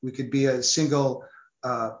life, we could be a single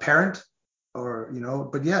parent, or,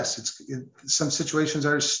 but yes, some situations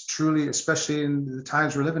are truly, especially in the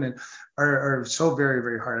times we're living in, are so very,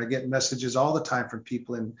 very hard. I get messages all the time from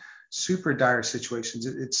people in super dire situations.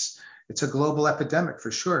 It's a global epidemic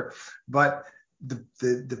for sure, but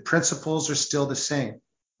the principles are still the same.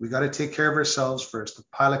 We got to take care of ourselves first. The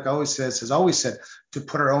pilot has always said to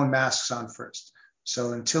put our own masks on first.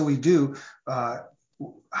 So until we do,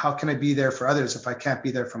 how can I be there for others if I can't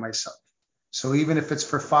be there for myself? So even if it's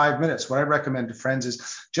for 5 minutes, what I recommend to friends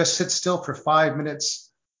is just sit still for 5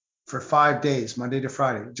 minutes for 5 days, Monday to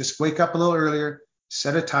Friday. Just wake up a little earlier,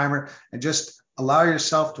 set a timer, and just allow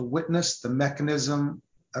yourself to witness the mechanism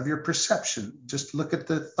of your perception. Just look at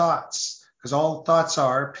the thoughts, because all thoughts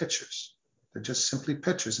are pictures. They're just simply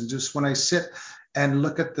pictures. And just when I sit and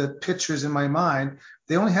look at the pictures in my mind,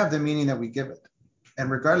 they only have the meaning that we give it.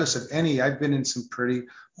 And regardless of I've been in some pretty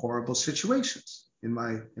horrible situations in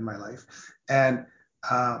my life. And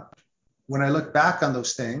when I look back on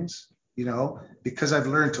those things, because I've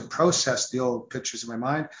learned to process the old pictures in my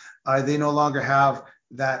mind, they no longer have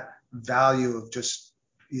that value of just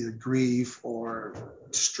either grief or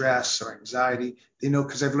stress or anxiety,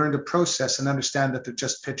 because I've learned to process and understand that they're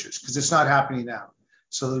just pictures, because it's not happening now.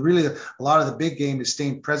 So really, a lot of the big game is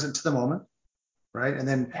staying present to the moment, right? And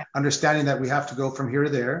then understanding that we have to go from here to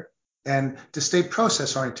there, and to stay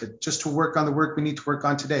process oriented, just to work on the work we need to work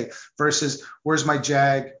on today, versus where's my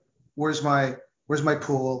Jag, where's my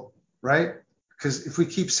pool, right? Because if we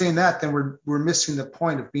keep saying that, then we're missing the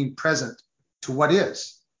point of being present to what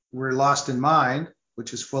is. We're lost in mind,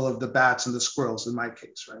 which is full of the bats and the squirrels in my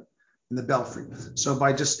case, right? In the belfry. So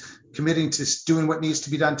by just committing to doing what needs to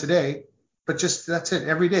be done today, but just that's it,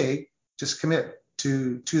 every day, just commit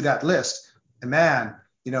to that list. And man,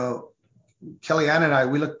 Kellyanne and I,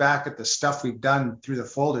 we look back at the stuff we've done through the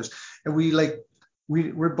folders, and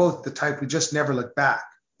we're both the type, we just never look back.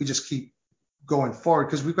 We just keep going forward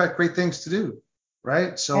because we've got great things to do,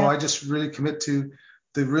 right? So I just really commit to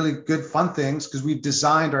the really good, fun things, because we've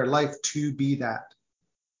designed our life to be that,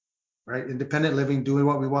 right? Independent living, doing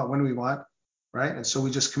what we want when we want, right? And so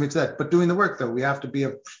we just commit to that. But doing the work, though, we have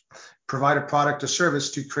to provide a product or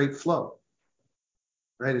service to create flow,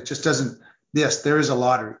 right? It just doesn't. Yes, there is a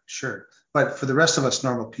lottery, sure. But for the rest of us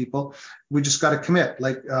normal people, we just got to commit.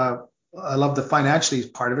 I love the financially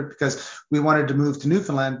part of it, because we wanted to move to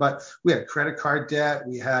Newfoundland, but we had credit card debt.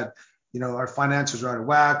 We had, our finances were out of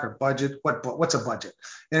whack, our budget. What's a budget?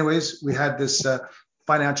 Anyways, we had this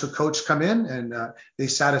financial coach come in, and they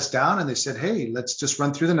sat us down and they said, hey, let's just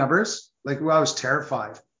run through the numbers. I was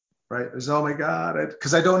terrified, right? It was, oh my God,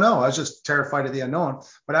 because I don't know. I was just terrified of the unknown.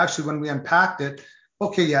 But actually, when we unpacked it,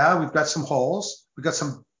 okay, yeah, we've got some holes. We've got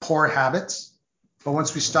some poor habits. But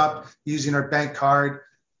once we stop using our bank card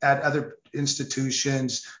at other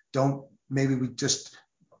institutions, maybe we just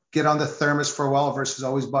get on the thermos for a while versus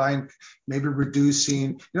always buying, maybe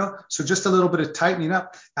reducing, so just a little bit of tightening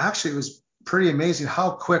up. Actually, it was pretty amazing how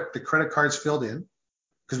quick the credit cards filled in,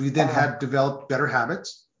 because we then had developed better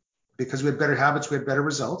habits. Because we had better habits, we had better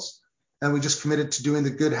results. And we just committed to doing the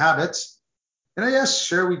good habits. And yes,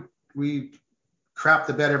 sure, we crap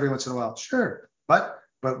the bed every once in a while, sure. But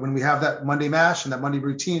when we have that Monday mash and that Monday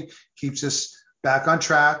routine, keeps us back on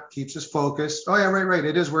track, keeps us focused. Oh yeah, right.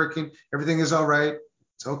 It is working. Everything is all right.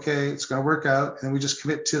 It's okay. It's going to work out. And then we just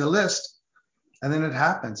commit to the list, and then it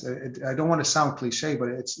happens. I don't want to sound cliche, but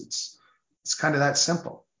it's kind of that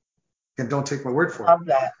simple. And don't take my word for it. Love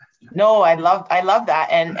that. No, I love that.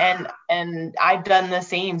 And I've done the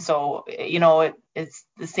same. So, it's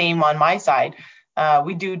the same on my side.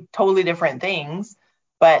 We do totally different things,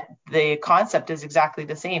 but the concept is exactly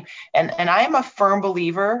the same. And I am a firm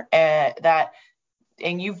believer that,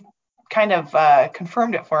 and you've kind of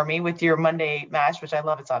confirmed it for me with your Monday mash, which I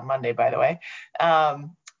love. It's on Monday, by the way,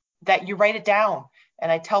 that you write it down.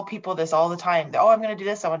 And I tell people this all the time. Oh, I'm going to do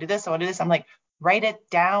this. I want to do this. I want to do this. I'm like, write it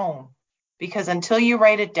down. Because until you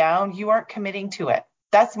write it down, you aren't committing to it.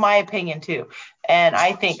 That's my opinion too. And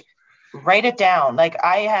I think write it down. Like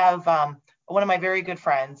I have one of my very good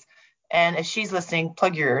friends, and if she's listening,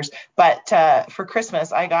 plug your ears. But for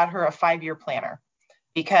Christmas, I got her a 5-year planner.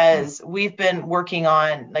 because we've been working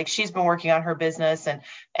on, like, she's been working on her business and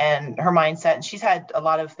her mindset, and she's had a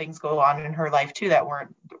lot of things go on in her life too that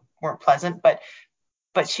weren't pleasant, but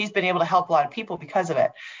she's been able to help a lot of people because of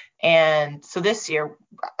it. And so this year,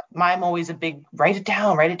 I'm always a big write it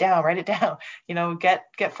down,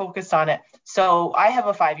 get focused on it. So I have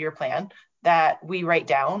a 5-year plan that we write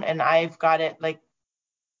down, and I've got it like,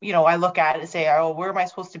 I look at it and say, oh, where am I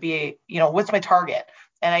supposed to be? What's my target?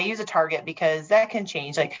 And I use a target because that can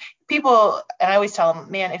change. Like people, and I always tell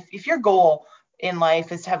them, man, if your goal in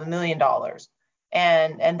life is to have $1 million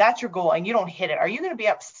and that's your goal and you don't hit it, are you going to be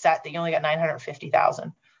upset that you only got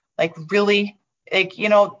 950,000? Like really? Like,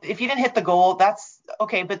 if you didn't hit the goal, that's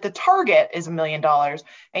okay. But the target is $1 million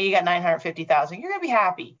and you got 950,000, you're going to be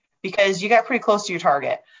happy because you got pretty close to your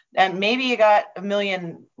target. And maybe you got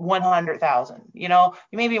 1,100,000, you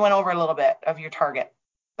maybe went over a little bit of your target.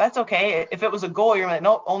 That's okay. If it was a goal, you're like,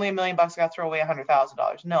 no, only $1 million, I got to throw away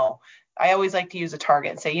 $100,000. No, I always like to use a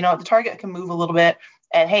target and say, the target can move a little bit,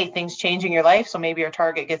 and hey, things change in your life. So maybe your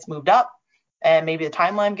target gets moved up, and maybe the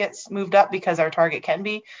timeline gets moved up because our target can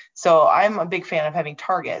be. So I'm a big fan of having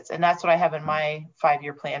targets. And that's what I have in my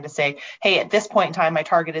 5-year plan to say, hey, at this point in time, my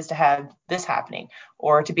target is to have this happening,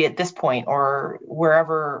 or to be at this point, or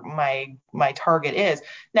wherever my target is.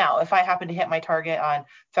 Now, if I happen to hit my target on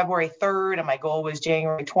February 3rd and my goal was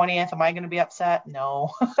January 20th, am I going to be upset?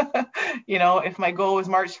 No. If my goal was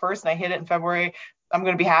March 1st and I hit it in February, I'm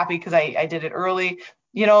going to be happy because I did it early.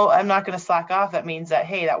 I'm not going to slack off. That means that,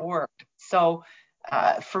 hey, that worked. So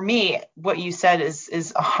for me, what you said is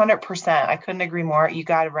 100%. I couldn't agree more. You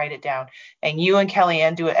got to write it down. And you and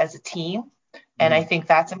Kellyanne do it as a team. And I think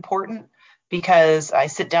that's important because I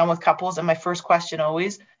sit down with couples and my first question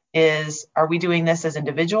always is, are we doing this as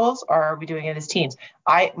individuals or are we doing it as teams?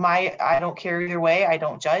 I don't care either way. I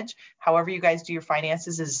don't judge. However you guys do your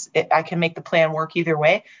finances I can make the plan work either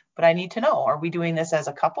way, but I need to know, are we doing this as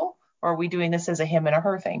a couple or are we doing this as a him and a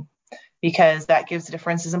her thing? Because that gives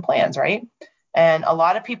differences in plans, right? And a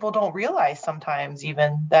lot of people don't realize sometimes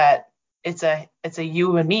even that it's a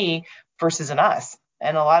you and me versus an us.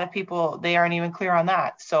 And a lot of people, they aren't even clear on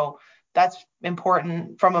that. So that's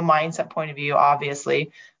important from a mindset point of view,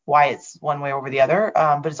 obviously, why it's one way over the other.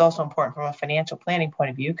 But it's also important from a financial planning point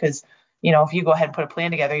of view, because, if you go ahead and put a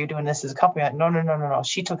plan together, you're doing this as a couple, you're like, no.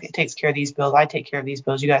 She takes care of these bills. I take care of these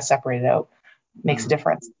bills. You guys separate it out. Makes a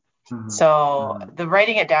difference. So the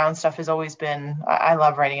writing it down stuff has always been, I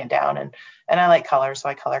love writing it down, and I like color, so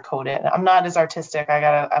I color code it. I'm not as artistic.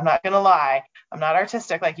 I'm not going to lie. I'm not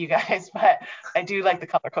artistic like you guys, but I do like the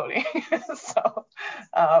color coding. So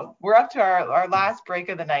we're up to our last break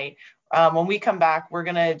of the night. When we come back, we're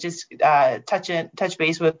going to just touch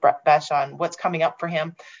base with Besh on what's coming up for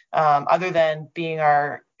him, other than being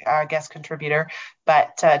our guest contributor.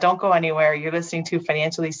 But don't go anywhere. You're listening to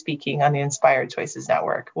Financially Speaking on the Inspired Choices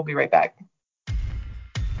Network. We'll be right back.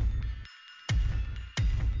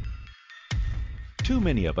 Too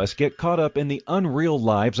many of us get caught up in the unreal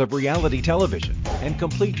lives of reality television and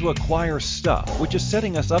complete to acquire stuff, which is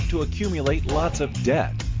setting us up to accumulate lots of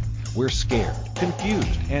debt. We're scared,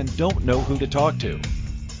 confused, and don't know who to talk to.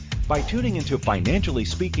 By tuning into Financially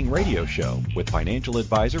Speaking radio show with financial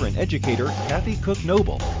advisor and educator Kathy Cook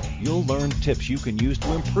Noble, you'll learn tips you can use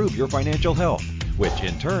to improve your financial health, which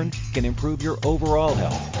in turn can improve your overall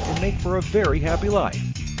health and make for a very happy life.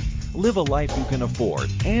 Live a life you can afford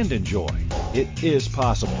and enjoy. It is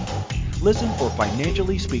possible. Listen for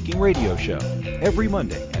Financially Speaking radio show every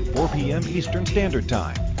Monday at 4 p.m. Eastern Standard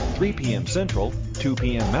Time, 3 p.m. Central, 2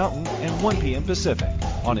 p.m. Mountain, and 1 p.m. Pacific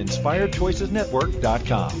on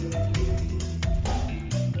InspiredChoicesNetwork.com.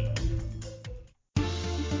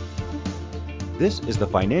 This is the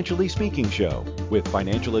Financially Speaking Show with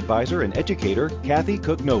financial advisor and educator Kathy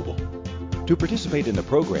Cook Noble. To participate in the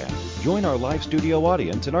program, join our live studio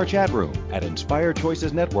audience in our chat room at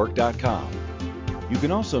InspiredChoicesNetwork.com. You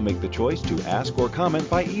can also make the choice to ask or comment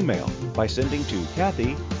by email by sending to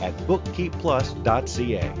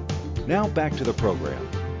Kathy@bookkeepplus.ca. Now back to the program.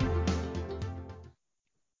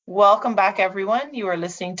 Welcome back, everyone. You are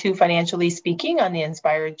listening to Financially Speaking on the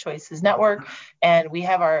Inspired Choices Network. And we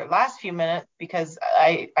have our last few minutes because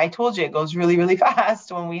I told you it goes really, really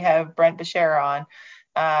fast when we have Brent Beshara on.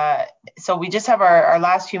 So we just have our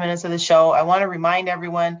last few minutes of the show. I want to remind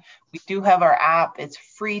everyone, we do have our app. It's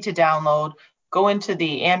free to download. Go into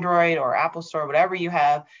the Android or Apple Store, whatever you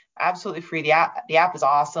have, absolutely free. The app is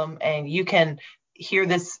awesome, and you can hear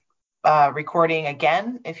this recording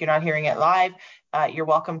again if you're not hearing it live. You're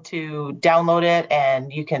welcome to download it,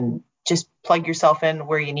 and you can just plug yourself in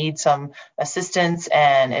where you need some assistance,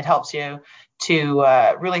 and it helps you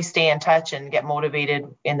to really stay in touch and get motivated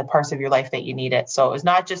in the parts of your life that you need it. So it's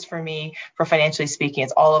not just for me, for Financially Speaking,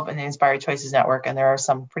 it's all of the Inspired Choices Network. And there are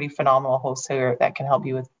some pretty phenomenal hosts here that can help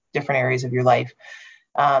you with different areas of your life.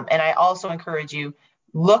 And I also encourage you,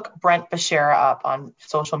 look Brent Beshara up on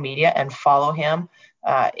social media and follow him.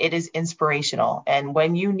 It is inspirational. And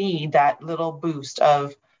when you need that little boost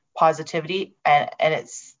of positivity, and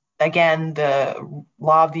it's, again, the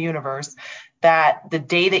law of the universe, that the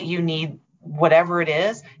day that you need whatever it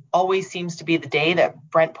is always seems to be the day that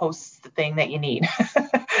Brent posts the thing that you need.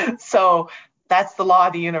 So that's the law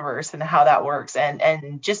of the universe and how that works.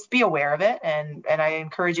 And just be aware of it. And I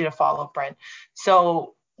encourage you to follow Brent.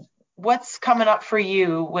 So what's coming up for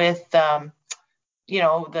you with, the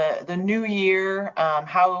new year,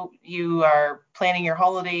 how you are planning your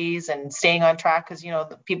holidays and staying on track? Because,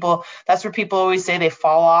 that's where people always say they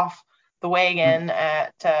fall off the wagon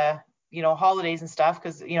at, holidays and stuff,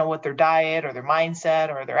 because, with their diet or their mindset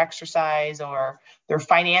or their exercise or their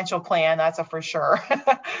financial plan, that's a for sure.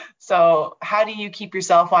 So how do you keep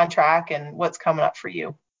yourself on track, and what's coming up for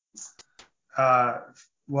you?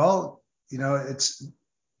 It's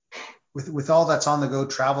with all that's on the go,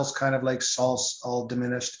 travel's kind of like all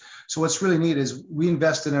diminished. So what's really neat is we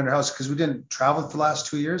invested in our house because we didn't travel for the last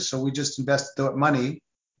 2 years. So we just invested the money,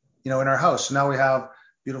 in our house. So now we have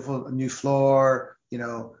beautiful new floor,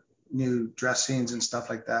 new dressings and stuff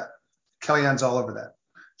like that. Kellyanne's all over that.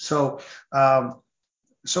 So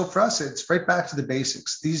for us, it's right back to the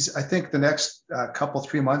basics. I think the next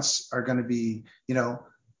 3 months are going to be,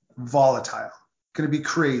 volatile, going to be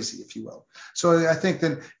crazy, if you will. So I think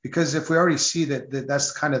then, because if we already see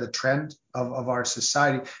that's kind of the trend of our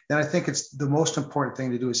society, then I think it's the most important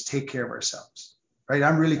thing to do is take care of ourselves, right?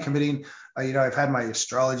 I'm really committing, I've had my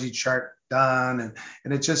astrology chart done,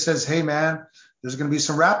 and it just says, hey man, there's going to be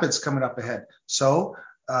some rapids coming up ahead. So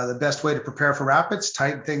the best way to prepare for rapids,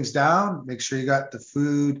 tighten things down, make sure you got the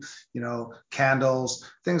food, candles,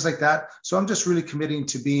 things like that. So I'm just really committing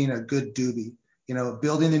to being a good doobie,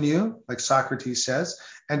 building the new, like Socrates says,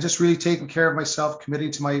 and just really taking care of myself,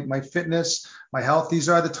 committing to my fitness, my health. These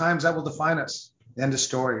are the times that will define us. End of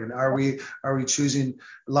story. And are we choosing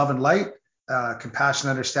love and light, compassion,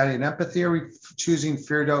 understanding, and empathy? Or are we choosing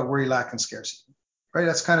fear, doubt, worry, lack, and scarcity? Right?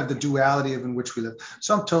 That's kind of the duality in which we live.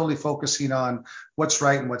 So I'm totally focusing on what's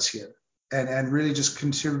right and what's here, and really just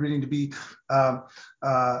contributing to be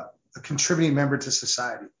a contributing member to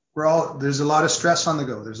society. There's a lot of stress on the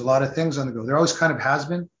go. There's a lot of things on the go. There always kind of has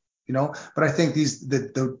been, but I think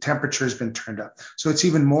the temperature has been turned up. So it's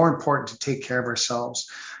even more important to take care of ourselves,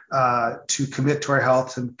 to commit to our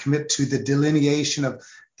health, and commit to the delineation of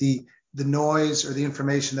the noise or the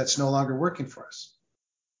information that's no longer working for us.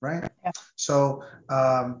 Right. Yeah. So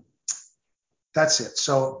that's it.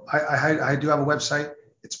 So I do have a website.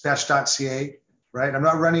 It's besh.ca. Right. I'm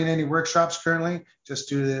not running any workshops currently, just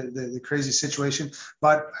due to the crazy situation.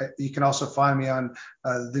 But you can also find me on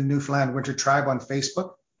the Newfoundland Winter Tribe on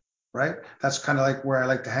Facebook. Right. That's kind of like where I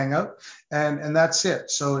like to hang out. And that's it.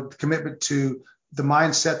 So the commitment to the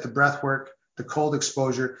mindset, the breath work, the cold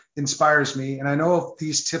exposure inspires me. And I know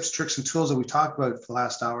these tips, tricks, and tools that we talked about for the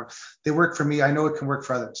last hour, they work for me. I know it can work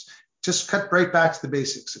for others. Just cut right back to the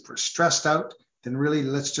basics. If we're stressed out, then really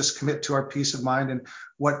let's just commit to our peace of mind and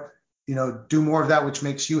do more of that which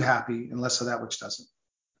makes you happy and less of that which doesn't.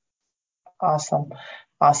 Awesome.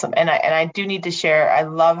 And I do need to share, I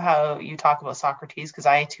love how you talk about Socrates, because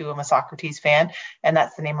I too am a Socrates fan, and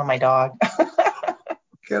that's the name of my dog.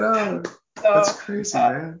 Get out. So, that's crazy,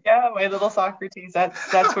 man. Yeah, my little Socrates.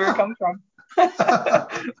 That's where it comes from.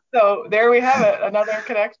 So there we have it. Another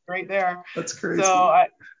connection right there. That's crazy. So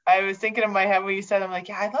I was thinking in my head when you said, I'm like,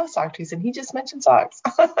 yeah, I love Socrates, and he just mentioned socks.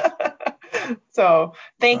 So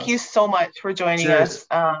thank you so much for joining us.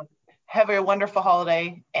 Have a wonderful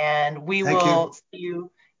holiday, and we will see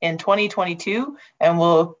you in 2022, and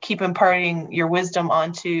we'll keep imparting your wisdom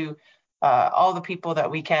onto all the people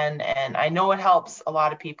that we can. And I know it helps a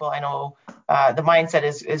lot of people. I know the mindset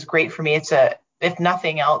is great for me. If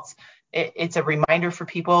nothing else, it's a reminder for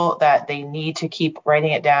people that they need to keep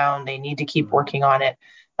writing it down. They need to keep working on it.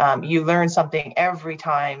 You learn something every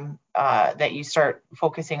time that you start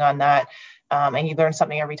focusing on that. And you learn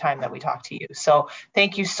something every time that we talk to you. So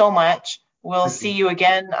thank you so much. We'll see you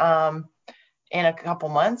again in a couple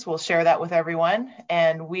months. We'll share that with everyone.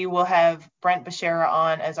 And we will have Brent Beshara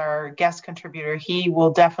on as our guest contributor. He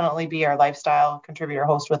will definitely be our lifestyle contributor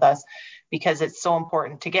host with us, because it's so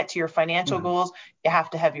important to get to your financial goals. You have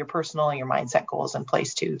to have your personal and your mindset goals in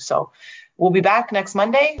place too. So we'll be back next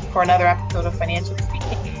Monday for another episode of Financially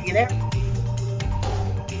Speaking. See you there.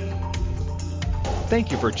 Thank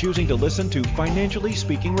you for choosing to listen to Financially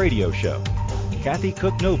Speaking Radio Show. Kathy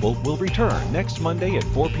Cook Noble will return next Monday at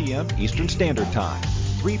 4 p.m. Eastern Standard Time,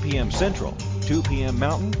 3 p.m. Central, 2 p.m.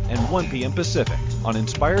 Mountain, and 1 p.m. Pacific on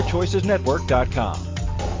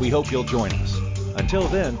InspiredChoicesNetwork.com. We hope you'll join us. Until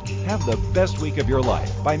then, have the best week of your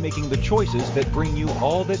life by making the choices that bring you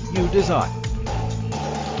all that you desire.